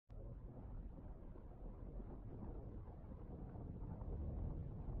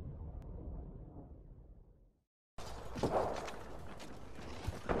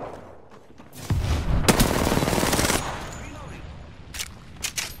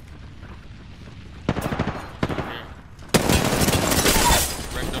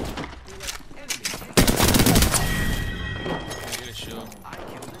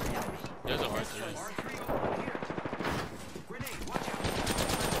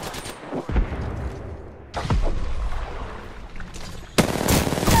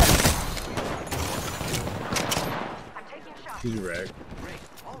He's wrecked. Ring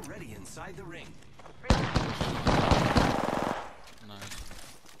already inside the ring. Nice.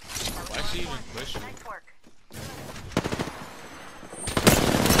 Why is he even pushing? Nice work.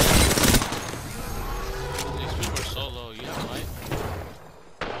 These people are so low. You have light?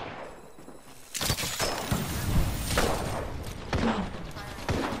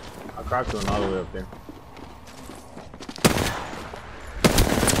 I cracked one all the way up there.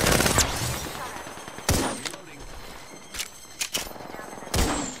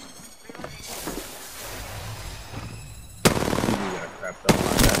 You got crapped up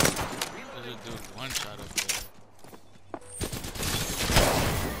like that. There's a dude one shot up there.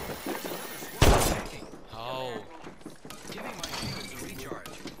 How? Giving my shields a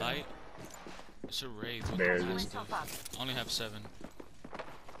recharge. Light? It's a raid. What Barely. the fuck? I only have 7.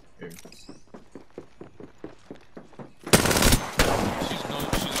 Here. She's no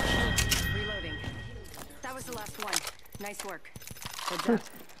shield. Reloading. That was the last one. Nice work. Good job.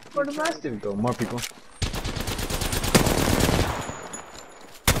 Where the last dude go? More people.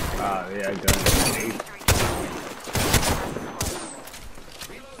 Ah, yeah, I got it.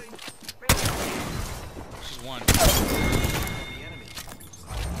 She's 1. The enemy.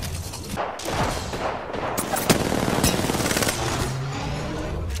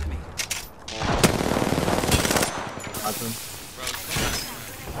 Awesome. Bro, come on.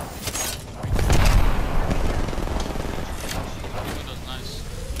 Window's nice.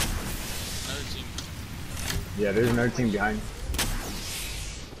 Another team. Yeah, there's another team behind.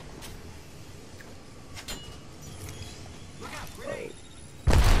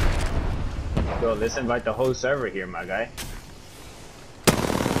 Bro, let's invite the whole server here, my guy.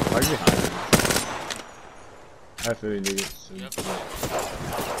 Why are you behind me? I feel you, dude. Yep. He's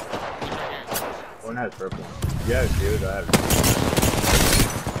right here. One has purple. Yeah, dude, I have it.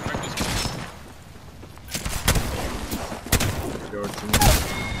 Crack this guy. Your team.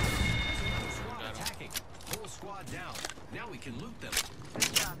 Squad attacking. Whole squad down. Now we can loot them.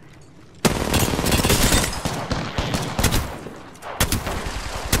 Good job.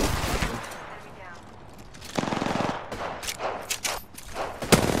 Enemy down.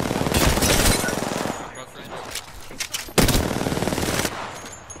 Bro, first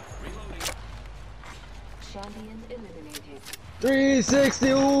Reloading. Champion eliminated. 360,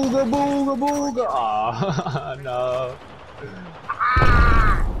 ooga booga booga. Aw, no.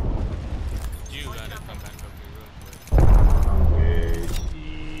 you gotta come back up here real quick. Okay,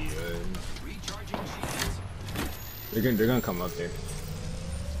 shit. Recharging shields. They're gonna come up there.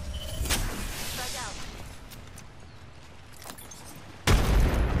 Strike out.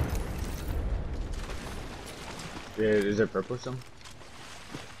 Yeah, is there purple some?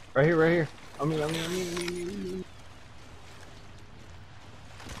 Right here, right here. I mean.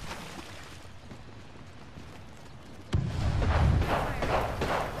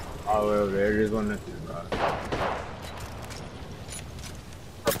 Oh, well, there's one that's in the rock.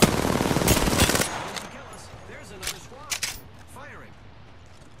 Kill us. There's another squad. Firing.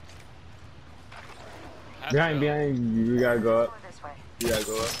 Behind, you gotta go up. Go this way. You gotta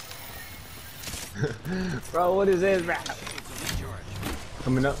go up. Bro, what is this, bro? It's a recharge.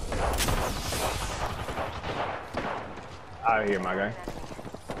 Coming up. Out of here, my guy.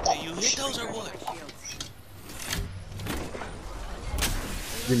 Hey, you hit those or what?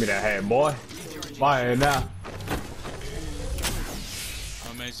 Give me that hat, boy. My head now.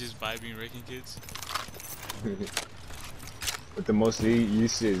 My man's just vibing wrecking kids. But the most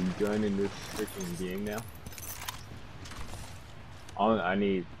used to is gun in this freaking game now. I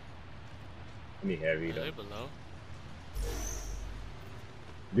need heavy Yeah, though. they're below.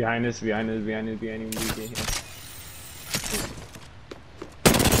 Behind us. We can hit.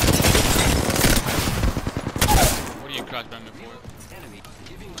 What are you crouch banging for? Enemy.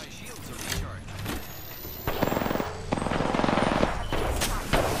 Giving my shields a recharge.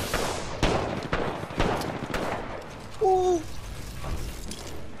 Ooh.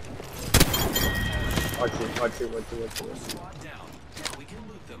 Watch it. Squad down. Now we can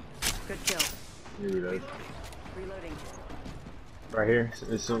loot them. Good kill. Here we go. Reloading. Right here.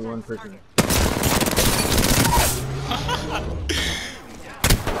 There's still one person.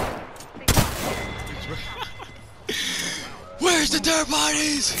 Where's the third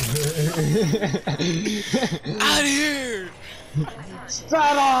parties? Out of here!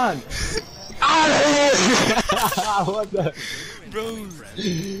 Straight on! Out of here! What the? Bro,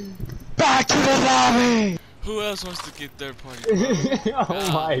 Back to the lobby! who else wants to get third party? Bro?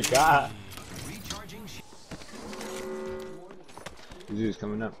 Oh my god. Recharging shields. This dude's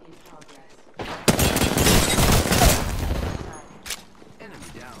coming up. Enemy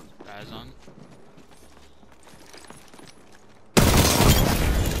down. Eyes on.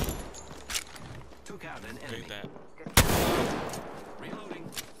 down an enemy. Take that. Reloading.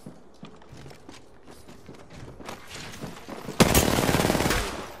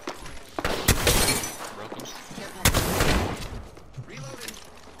 Broke him.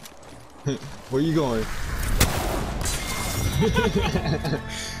 Reloading. Where you going?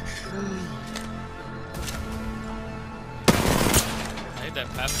 I hit that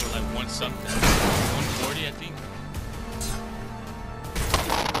pass for like one something. 140, I think.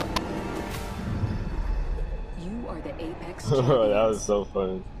 You are the Apex That champions. was so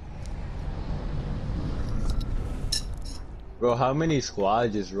funny. Bro, how many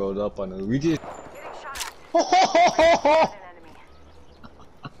squads just rolled up on us? We just. Getting shot at. An enemy.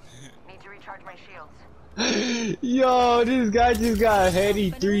 Need to recharge my shields. Yo, this guy just got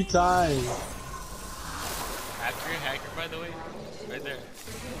heady 3 times. Hacker, by the way. Right there.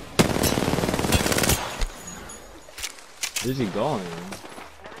 Where's he going?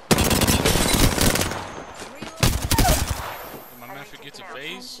 My man forgets a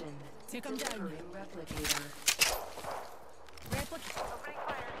phase. Take him down. Replicator.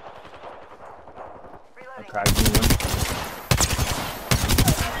 I cracked him.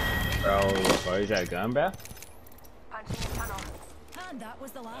 Bro, is that gun back? Punching the tunnel. And that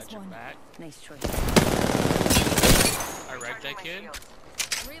was the last Got your one. back. Nice choice. I wrecked that kid.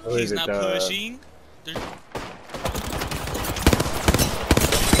 Or He's is it not the- pushing. There's... I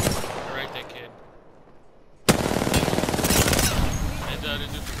wrecked that kid. And the other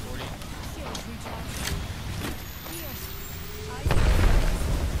dude for 40. Shields recharged. Pierce.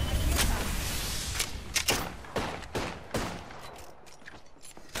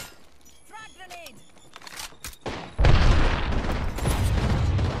 Frag grenade.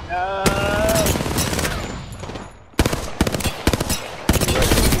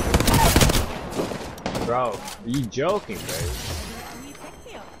 Bro, you joking, babe? A wee pick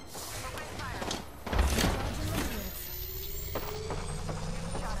me up.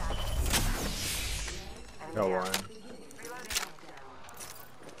 Go on.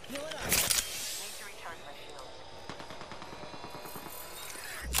 Heal it up. Need to recharge my shields.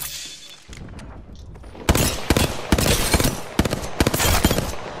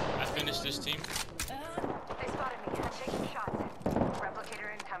 I finished this team. They spotted me. I'm taking shots. Replicator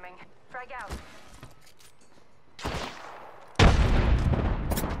incoming. Frag out.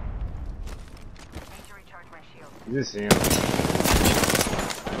 Need to recharge my shield. You just see him. I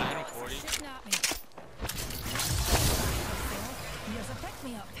hit him 40. Shooting at me. Here's a pick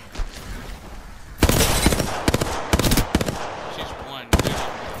me up. She's won.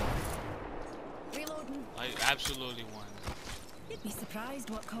 Reloading. Like, absolutely won. You'd be surprised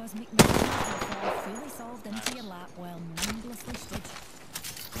what caused McNally to fall fully solved into your lap while mindlessly stood.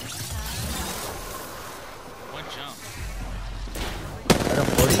 One jump. I got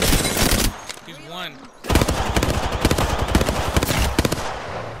 40. He's won.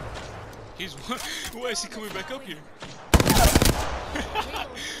 He's won. Why is he coming back up here?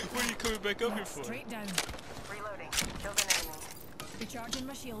 What are you coming back up here for? Straight down. Reloading. Killed an enemy. Recharging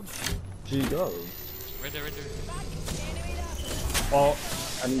my shields. She goes. Right there, right there. Enemy down. Oh,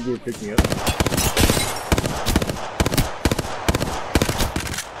 I need you to pick me up.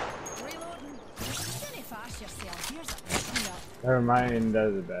 Reloading. Don't fast yourself. Here's a pick me up. Never mind,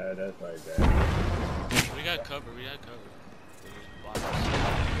 that's bad. That's like that. We got cover, we got cover.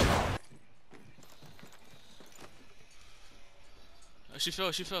 Oh, she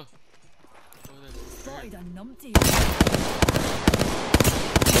fell, she fell. Over there. Spotted a numpty.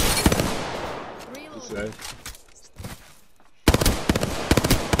 What's Reloading. that?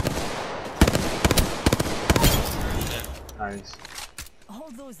 Nice. All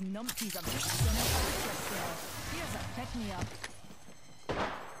those numpties are gonna fast yourself. Here's a pick me up.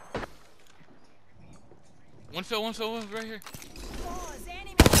 One fell, right here. Pause,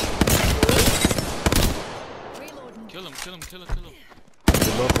 enemy. Reloading. Kill him.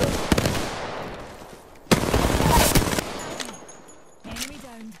 They're both there. Enemy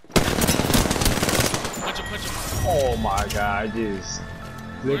down. Punch him. Oh my god, I just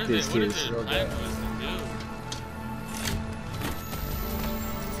What flipped is this it? kid What so is it? bad. What's the dude?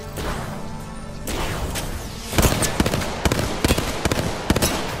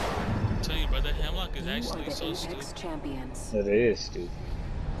 I'm telling you, bro, that hemlock is You are actually the so Apex stupid. champions. It is stupid.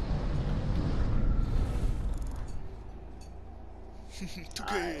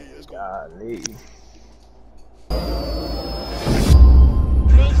 Okay, let's go. Golly.